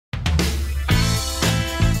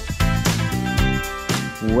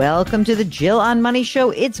Welcome to the Jill on Money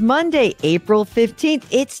Show. It's Monday, April 15th.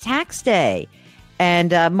 It's tax day.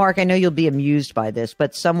 And Mark, I know you'll be amused by this,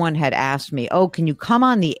 but someone had asked me, oh, can you come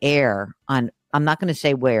on the air on, I'm not going to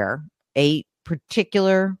say where, a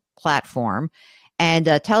particular platform and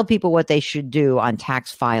tell people what they should do on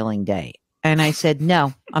tax filing day. And I said,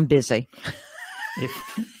 no, I'm busy.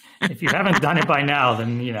 If you haven't done it by now,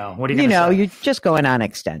 then, what are you going to say? You're just going on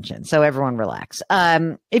extension. So everyone relax.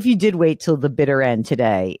 If you did wait till the bitter end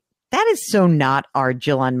today, that is so not our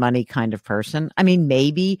Jill on Money kind of person. I mean,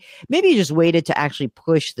 maybe you just waited to actually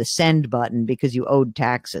push the send button because you owed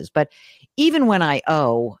taxes. But even when I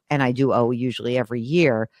owe, and I do owe usually every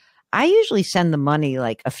year, I usually send the money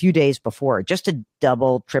like a few days before, just to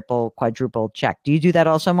double, triple, quadruple check. Do you do that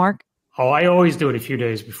also, Mark? Oh, I always do it a few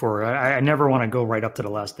days before. I never want to go right up to the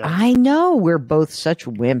last day. I know. We're both such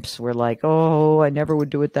wimps. We're like, oh, I never would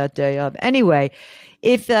do it that day up. Anyway,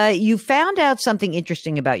 if you found out something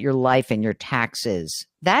interesting about your life and your taxes,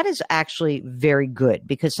 that is actually very good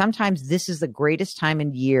because sometimes this is the greatest time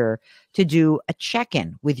in year to do a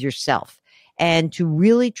check-in with yourself and to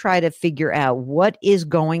really try to figure out what is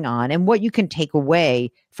going on and what you can take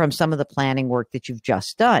away from some of the planning work that you've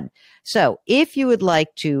just done. So if you would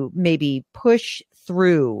like to maybe push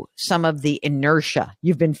through some of the inertia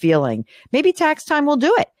you've been feeling, maybe tax time will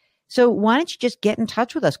do it. So why don't you just get in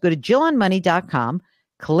touch with us? Go to jillonmoney.com,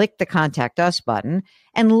 click the Contact Us button,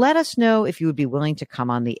 and let us know if you would be willing to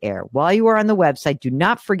come on the air. While you are on the website, do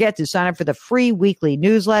not forget to sign up for the free weekly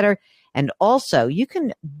newsletter. And also,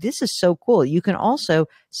 this is so cool. You can also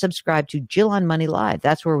subscribe to Jill on Money Live.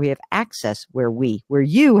 That's where we have access, where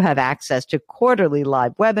you have access to quarterly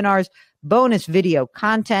live webinars, bonus video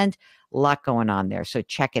content, a lot going on there. So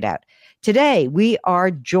check it out. Today, we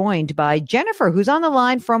are joined by Jennifer, who's on the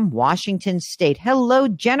line from Washington State. Hello,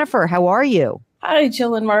 Jennifer. How are you? Hi,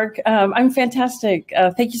 Jill and Mark. I'm fantastic.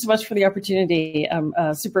 Thank you so much for the opportunity. I'm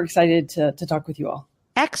super excited to talk with you all.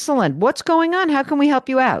 Excellent. What's going on? How can we help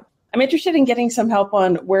you out? I'm interested in getting some help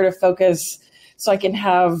on where to focus so I can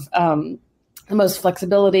have the most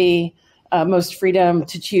flexibility, most freedom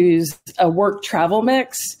to choose a work travel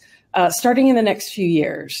mix starting in the next few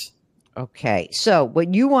years. Okay. So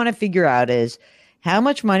what you want to figure out is how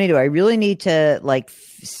much money do I really need to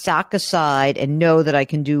sock aside and know that I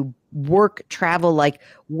can do work travel, like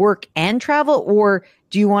work and travel, or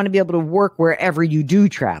do you want to be able to work wherever you do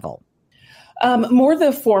travel? More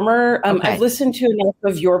the former. Okay. I've listened to enough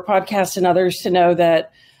of your podcast and others to know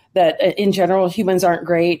that in general, humans aren't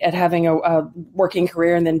great at having a working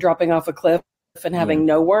career and then dropping off a cliff and having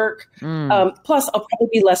no work. Plus, I'll probably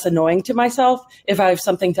be less annoying to myself if I have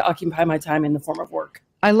something to occupy my time in the form of work.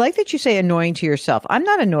 I like that you say annoying to yourself. I'm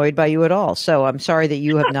not annoyed by you at all. So I'm sorry that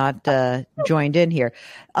you have not joined in here.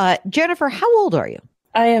 Jennifer, how old are you?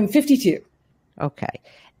 I am 52. Okay.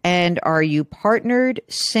 And are you partnered,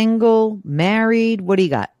 single, married? What do you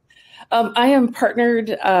got? I am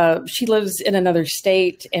partnered. She lives in another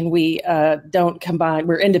state and we don't combine.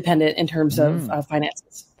 We're independent in terms of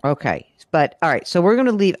finances. Okay. But all right. So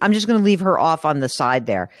I'm just going to leave her off on the side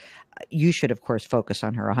there. You should, of course, focus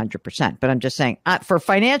on her 100%. But I'm just saying for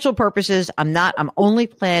financial purposes, I'm only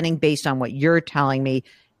planning based on what you're telling me.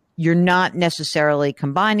 You're not necessarily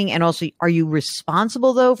combining. And also, are you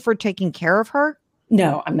responsible, though, for taking care of her?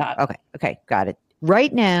 No, I'm not. Okay. Got it.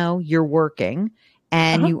 Right now, you're working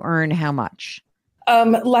and you earn how much?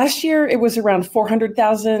 Last year, it was around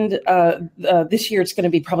 $400,000. This year, it's going to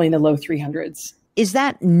be probably in the low 300s. Is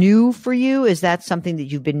that new for you? Is that something that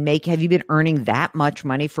you've been making? Have you been earning that much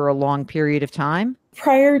money for a long period of time?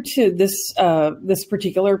 Prior to this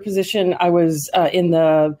particular position, I was in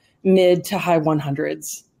the mid to high 100s.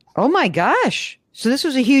 Oh my gosh! So this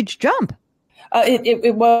was a huge jump.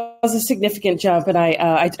 It was a significant jump, and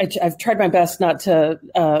I've tried my best not to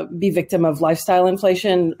be victim of lifestyle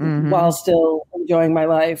inflation while still enjoying my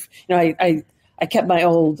life. I kept my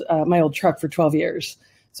old truck for 12 years.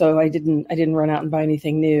 So I didn't run out and buy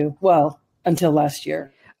anything new. Well, until last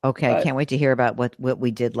year. Okay. I can't wait to hear about what we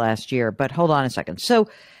did last year. But hold on a second. So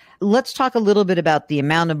let's talk a little bit about the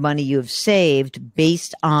amount of money you have saved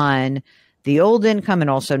based on the old income and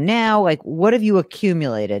also now. Like, what have you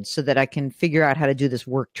accumulated so that I can figure out how to do this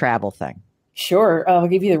work travel thing? Sure. I'll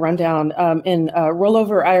give you the rundown. In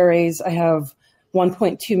rollover IRAs, I have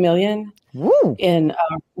 $1.2 million. Woo. In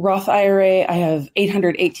Roth IRA, I have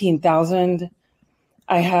 $818,000.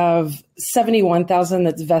 I have $71,000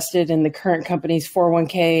 that's vested in the current company's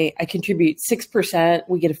 401k. I contribute 6%.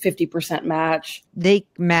 We get a 50% match. They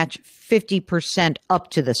match 50% up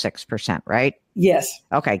to the 6%, right? Yes.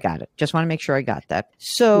 Okay, got it. Just want to make sure I got that.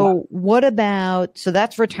 So what about, so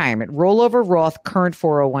that's retirement, rollover Roth, current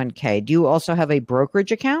 401k. Do you also have a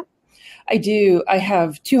brokerage account? I do. I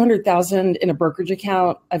have 200,000 in a brokerage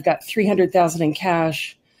account. I've got 300,000 in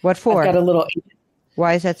cash. What for? I've got a little.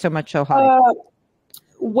 Why is that so much so high?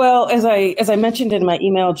 Well, as I mentioned in my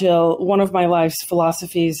email, Jill, one of my life's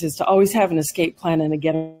philosophies is to always have an escape plan and a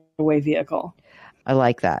getaway vehicle. I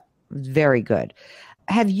like that. Very good.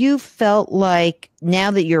 Have you felt like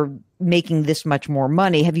now that you're making this much more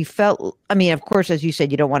money, have you felt, I mean, of course, as you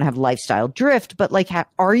said, you don't want to have lifestyle drift, but like,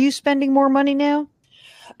 are you spending more money now?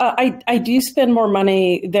 I do spend more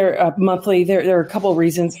money there monthly. There are a couple of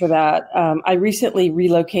reasons for that. I recently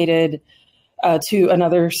relocated to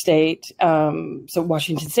another state, so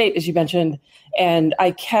Washington State, as you mentioned, and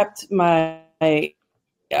I kept I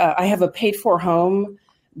have a paid for home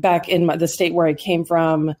back in the state where I came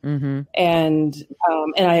from, and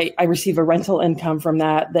I receive a rental income from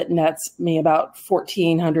that nets me about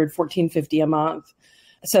 $1,450 a month.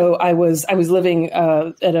 So I was living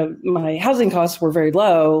my housing costs were very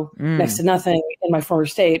low, next to nothing in my former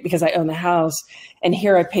state because I own the house, and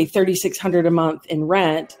here I pay $3,600 a month in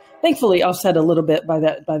rent. Thankfully, offset a little bit by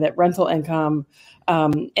that rental income,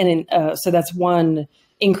 so that's one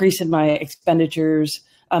increase in my expenditures.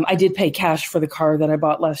 I did pay cash for the car that I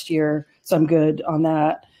bought last year, so I'm good on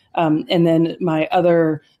that. And then my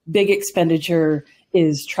other big expenditure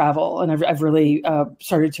is travel, and I've really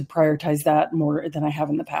started to prioritize that more than I have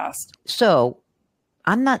in the past. So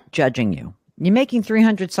I'm not judging you. You're making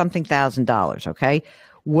 $300-something thousand, okay?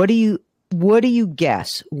 What do you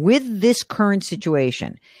guess with this current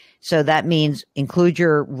situation? So that means include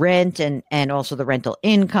your rent and also the rental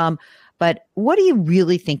income. But what do you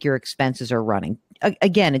really think your expenses are running?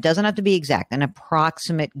 Again, it doesn't have to be exact, an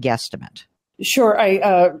approximate guesstimate. Sure.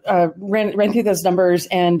 I ran through those numbers,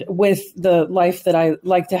 and with the life that I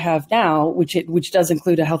like to have now, which does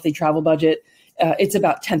include a healthy travel budget, it's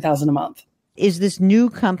about $10,000 a month. Is this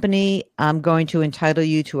new company going to entitle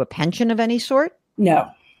you to a pension of any sort? No.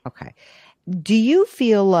 Okay. Do you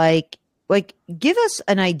feel like give us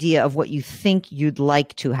an idea of what you think you'd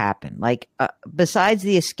like to happen, like besides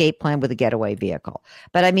the escape plan with a getaway vehicle?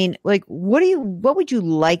 But I mean, like, what would you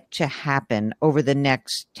like to happen over the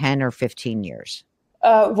next 10 or 15 years?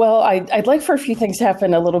 Well, I'd like for a few things to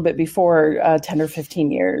happen a little bit before 10 or 15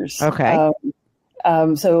 years. Okay.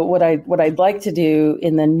 So what I'd like to do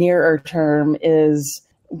in the nearer term is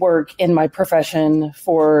work in my profession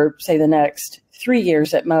for, say, the next 3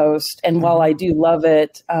 years at most. And while I do love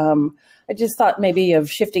it, I just thought maybe of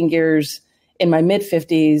shifting gears in my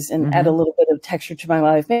mid-50s and add a little bit of texture to my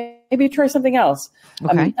life. Maybe try something else.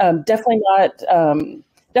 Okay. Definitely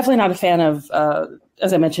not a fan of,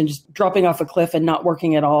 as I mentioned, just dropping off a cliff and not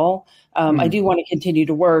working at all. I do want to continue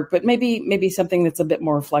to work, but maybe something that's a bit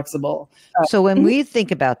more flexible. So when we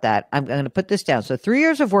think about that, I'm going to put this down. So 3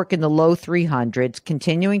 years of work in the low 300s,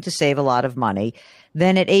 continuing to save a lot of money.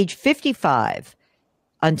 Then at age 55,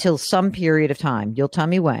 until some period of time, you'll tell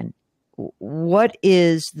me when, what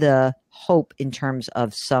is the hope in terms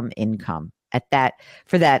of some income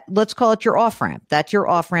for that? Let's call it your off ramp. That's your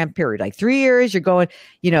off ramp period. Like 3 years, you're going,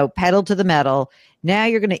 pedal to the metal. Now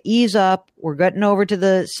you're going to ease up. We're getting over to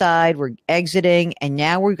the side. We're exiting. And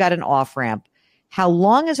now we've got an off ramp. How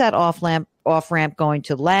long is that off ramp going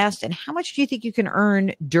to last? And how much do you think you can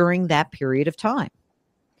earn during that period of time?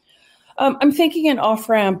 I'm thinking an off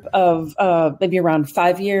ramp of maybe around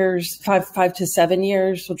 5 years, 5 to 7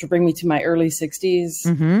 years, which will bring me to my early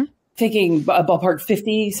 60s. Thinking a ballpark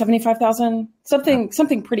 50, 75,000,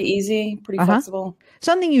 something pretty easy, pretty flexible.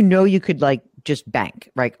 Something you could like just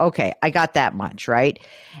bank, right? Okay, I got that much, right?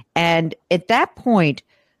 And at that point,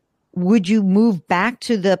 would you move back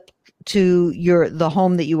to the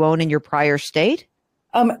home that you own in your prior state?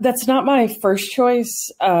 That's not my first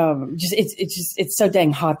choice. It's so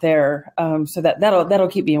dang hot there. So that'll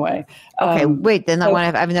keep me away. Okay, wait. Then I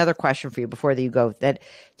have another question for you before you go.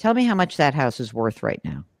 Tell me how much that house is worth right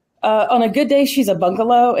now. On a good day, she's a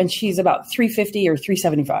bungalow, and she's about $350 or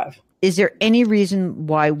 $375. Is there any reason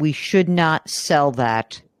why we should not sell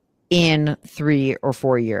that in 3 or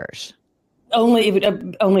 4 years? It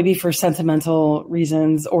would only be for sentimental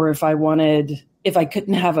reasons, or if I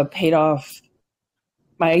couldn't have a paid off.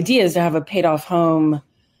 My idea is to have a paid off home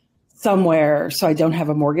somewhere so I don't have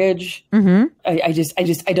a mortgage. I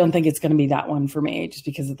don't think it's going to be that one for me just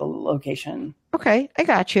because of the location. Okay, I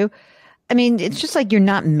got you. I mean, it's just like you're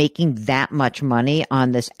not making that much money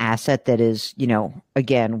on this asset that is,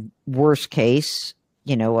 again, worst case,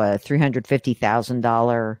 a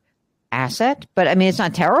 $350,000 asset. But I mean, it's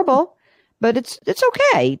not terrible, but it's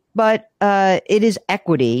okay. But it is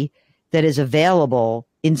equity that is available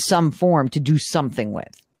in some form to do something with.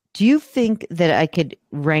 Do you think that I could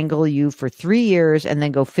wrangle you for 3 years and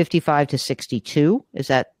then go 55 to 62? Does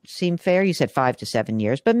that seem fair? You said 5 to 7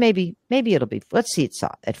 years, but maybe it'll be, let's see it's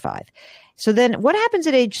at 5. So then what happens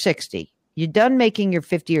at age 60? You're done making your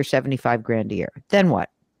 50 or 75 grand a year. Then what?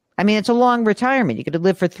 I mean, it's a long retirement. You could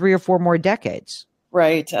live for 3 or 4 more decades.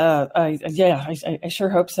 Right. I sure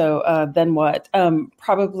hope so. Then what?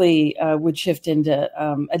 Probably would shift into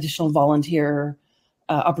additional volunteer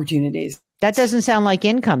opportunities. That doesn't sound like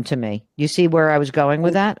income to me. You see where I was going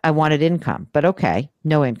with that? I wanted income, but okay.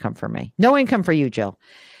 No income for me. No income for you, Jill.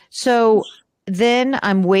 So then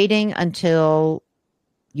I'm waiting until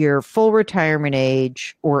your full retirement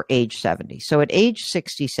age or age 70. So at age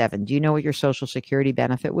 67, do you know what your Social Security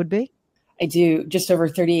benefit would be? I do, just over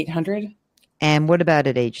 3,800. And what about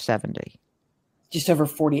at age 70? Just over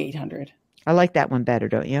 4,800. I like that one better,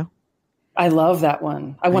 don't you? I love that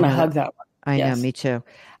one. I want to hug that one. I know, me too.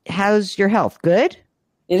 How's your health? Good?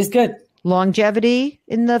 It is good. Longevity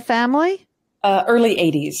in the family? Early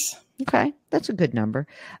 80s. Okay, that's a good number.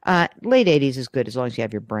 Late 80s is good as long as you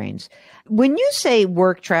have your brains. When you say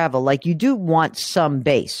work travel, like you do want some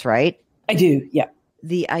base, right? I do, yeah.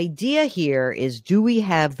 The idea here is, do we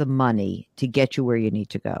have the money to get you where you need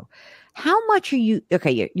to go? How much are you,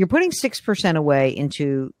 okay, you're putting 6% away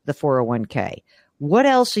into the 401k. What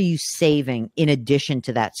else are you saving in addition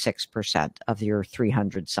to that 6% of your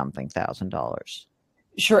 $300-something thousand?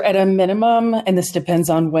 Sure. At a minimum, and this depends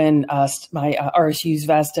on when my RSUs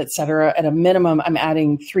vest, et cetera. At a minimum, I'm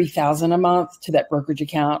adding $3,000 a month to that brokerage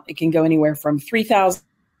account. It can go anywhere from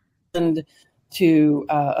 $3,000 to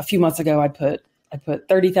a few months ago, I put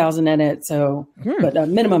 $30,000 in it. So, but a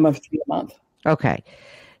minimum of $3 a month. Okay.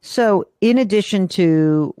 So in addition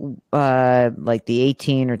to like the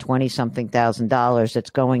 18 or 20 something $1,000 that's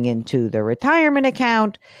going into the retirement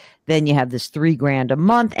account, then you have this $3,000 a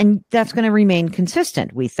month, and that's going to remain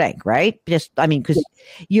consistent, we think, right? Because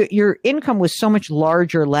your income was so much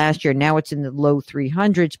larger last year. Now it's in the low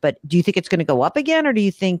 300s, but do you think it's going to go up again, or do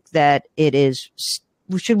you think that it is,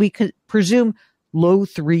 should we presume low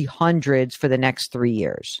 300s for the next 3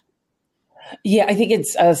 years? Yeah, I think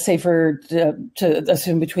it's safer to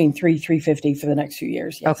assume between 350 for the next few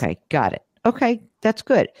years. Yes. Okay, got it. Okay, that's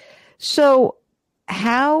good. So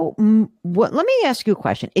let me ask you a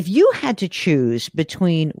question. If you had to choose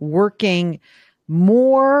between working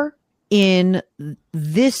more in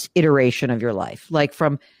this iteration of your life, like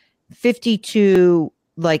from 52,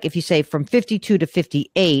 like if you say from 52 to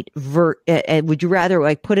 58, would you rather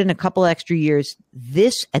like put in a couple extra years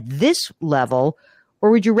at this level, or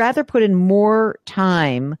would you rather put in more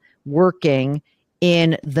time working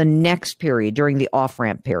in the next period during the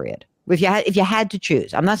off-ramp period? If you had to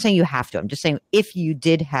choose, I'm not saying you have to. I'm just saying if you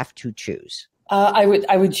did have to choose. I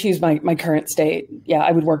would choose my current state. Yeah,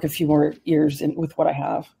 I would work a few more years with what I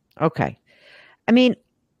have. Okay. I mean,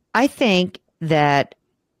 I think that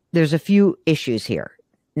there's a few issues here.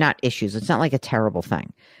 Not issues. It's not like a terrible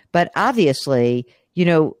thing. But obviously, we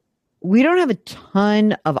don't have a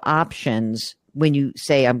ton of options when you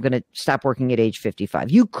say I'm going to stop working at age 55.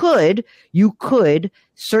 You could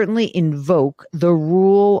certainly invoke the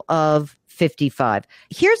rule of 55.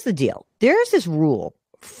 Here's the deal. There's this rule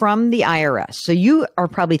from the IRS. So you are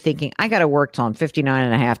probably thinking, I got to work till I'm 59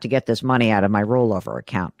 and a half to get this money out of my rollover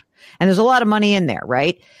account. And there's a lot of money in there,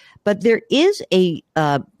 right? But there is a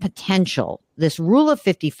potential, this rule of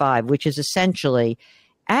 55, which is essentially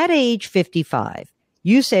at age 55,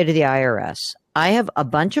 you say to the IRS, I have a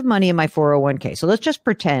bunch of money in my 401k. So let's just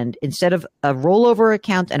pretend instead of a rollover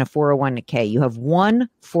account and a 401k, you have one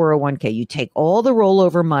 401k. You take all the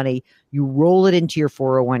rollover money, you roll it into your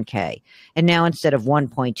 401k. And now instead of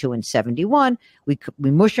 1.2 and 71, we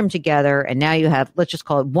mush them together. And now you have, let's just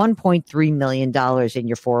call it $1.3 million in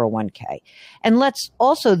your 401k. And let's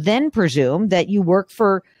also then presume that you work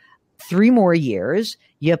for 3 more years,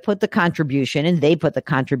 you put the contribution and they put the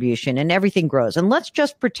contribution and everything grows. And let's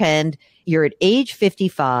just pretend you're at age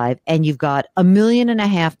 55 and you've got $1.5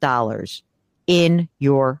 million in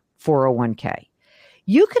your 401k.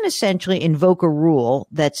 You can essentially invoke a rule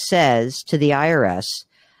that says to the IRS,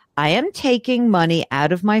 I am taking money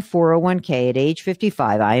out of my 401k at age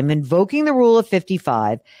 55. I am invoking the rule of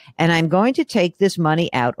 55, and I'm going to take this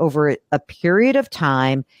money out over a period of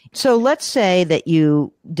time. So let's say that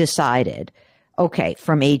you decided, okay,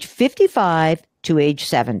 from age 55 to age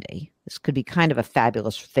 70, this could be kind of a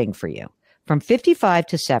fabulous thing for you. From 55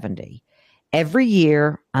 to 70, every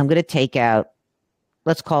year I'm going to take out,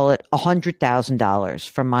 let's call it $100,000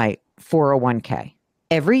 from my 401k.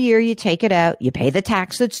 Every year you take it out, you pay the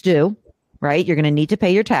tax that's due, right? You're going to need to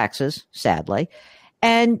pay your taxes, sadly.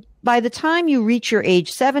 And by the time you reach your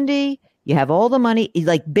age 70, you have all the money,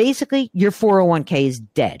 like basically your 401k is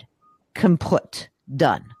dead, kaput,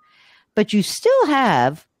 done. But you still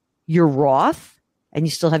have your Roth and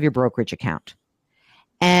you still have your brokerage account.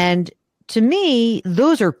 And to me,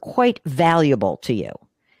 those are quite valuable to you.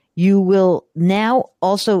 You will now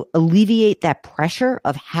also alleviate that pressure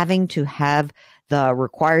of having to have the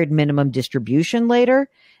required minimum distribution later.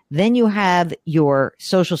 Then you have your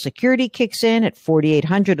Social Security kicks in at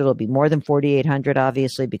 $4,800. It'll be more than $4,800,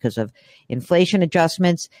 obviously, because of inflation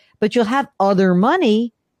adjustments. But you'll have other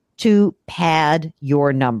money to pad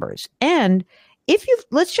your numbers. And if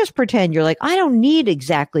let's just pretend you're like, I don't need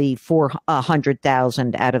exactly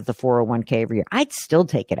 $400,000 out of the 401k every year. I'd still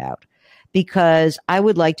take it out because I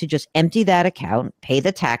would like to just empty that account, pay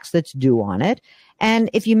the tax that's due on it. And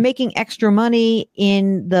if you're making extra money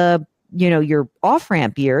in the your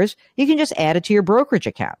off-ramp years, you can just add it to your brokerage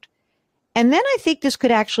account. And then I think this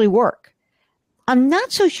could actually work. I'm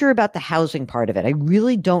not so sure about the housing part of it. I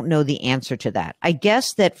really don't know the answer to that. I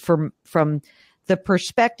guess that from the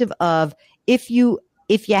perspective of if you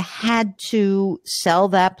had to sell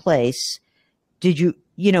that place,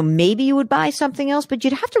 maybe you would buy something else, but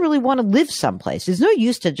you'd have to really want to live someplace. There's no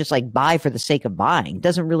use to just like buy for the sake of buying. It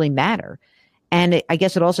doesn't really matter. And I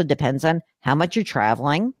guess it also depends on how much you're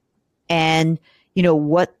traveling. And,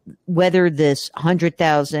 whether this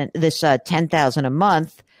 100,000, this 10,000 a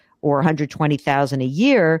month or 120,000 a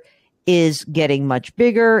year is getting much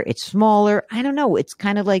bigger. It's smaller. I don't know. It's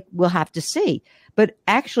kind of like, we'll have to see. But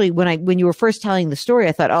actually, when you were first telling the story,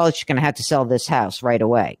 I thought, oh, she's going to have to sell this house right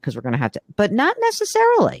away because we're going to have to, but not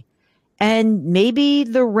necessarily. And maybe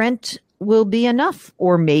the rent will be enough.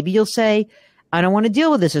 Or maybe you'll say, I don't want to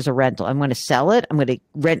deal with this as a rental. I'm going to sell it. I'm going to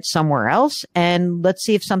rent somewhere else. And let's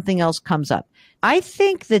see if something else comes up. I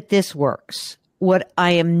think that this works. What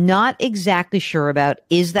I am not exactly sure about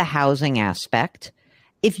is the housing aspect.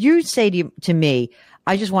 If you say to me,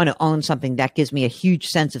 I just want to own something that gives me a huge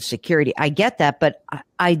sense of security, I get that. But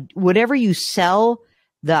whatever you sell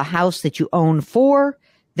the house that you own for,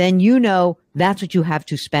 then that's what you have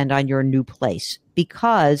to spend on your new place.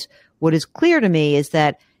 Because what is clear to me is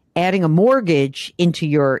that adding a mortgage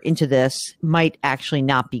into this might actually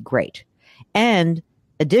not be great. And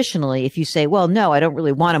additionally, if you say, well, no, I don't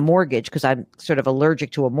really want a mortgage because I'm sort of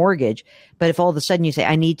allergic to a mortgage. But if all of a sudden you say,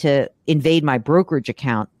 I need to invade my brokerage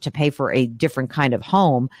account to pay for a different kind of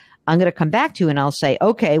home, I'm going to come back to you and I'll say,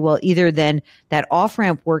 okay, well, either then that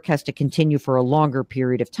off-ramp work has to continue for a longer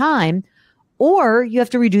period of time, or you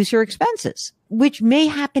have to reduce your expenses, which may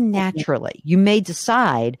happen naturally. You may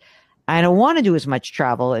decide, I don't want to do as much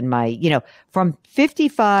travel in my, from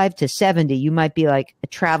 55 to 70, you might be like a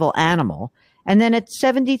travel animal. And then at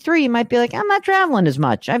 73, you might be like, I'm not traveling as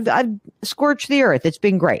much. I've scorched the earth. It's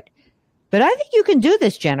been great. But I think you can do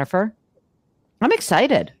this, Jennifer. I'm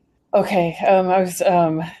excited. Okay.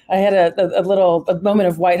 I had a moment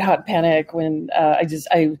of white hot panic when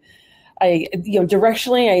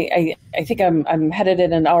directionally, I think I'm headed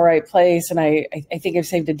in an all right place. And I think I've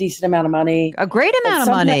saved a decent amount of money. A great amount of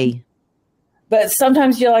money. But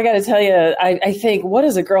sometimes, Jill, I got to tell you, I think, what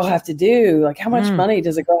does a girl have to do? Like, how much money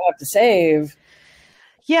does a girl have to save?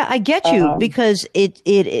 Yeah, I get you because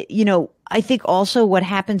I think also what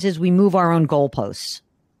happens is we move our own goalposts.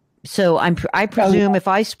 So I presume if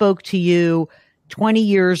I spoke to you 20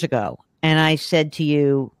 years ago and I said to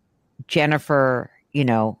you, Jennifer,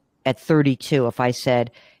 at 32, if I said,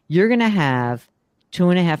 you're going to have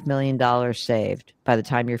 $2.5 million saved by the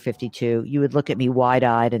time you're 52, you would look at me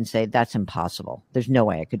wide-eyed and say, that's impossible. There's no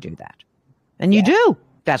way I could do that. And you do.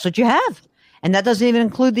 That's what you have. And that doesn't even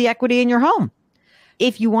include the equity in your home.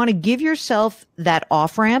 If you want to give yourself that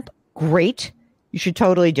off-ramp, great. You should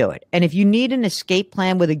totally do it. And if you need an escape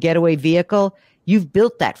plan with a getaway vehicle, you've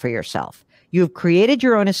built that for yourself. You've created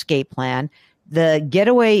your own escape plan. The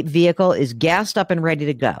getaway vehicle is gassed up and ready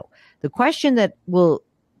to go. The question that will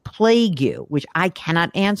plague you, which I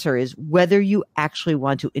cannot answer, is whether you actually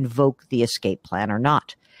want to invoke the escape plan or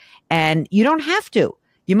not. And you don't have to.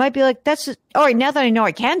 You might be like, all right, now that I know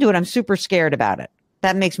I can do it, I'm super scared about it.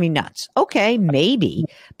 That makes me nuts. Okay, maybe,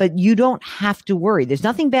 but you don't have to worry. There's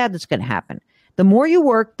nothing bad that's going to happen. The more you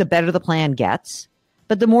work, the better the plan gets.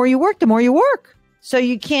 But the more you work, the more you work. So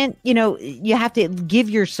you can't, you have to give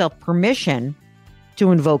yourself permission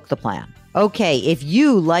to invoke the plan. Okay, if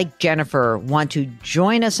you, like Jennifer, want to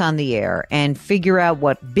join us on the air and figure out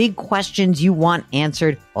what big questions you want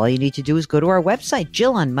answered, all you need to do is go to our website,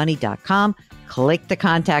 JillOnMoney.com, click the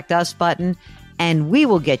Contact Us button, and we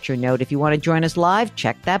will get your note. If you want to join us live,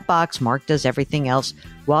 check that box. Mark does everything else.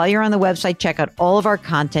 While you're on the website, check out all of our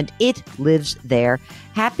content. It lives there.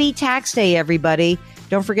 Happy Tax Day, everybody.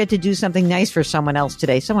 Don't forget to do something nice for someone else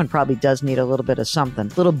today. Someone probably does need a little bit of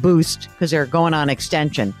something, a little boost, because they're going on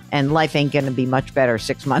extension and life ain't going to be much better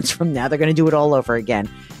 6 months from now. They're going to do it all over again.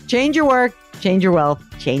 Change your work, change your wealth,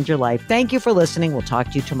 change your life. Thank you for listening. We'll talk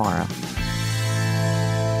to you tomorrow.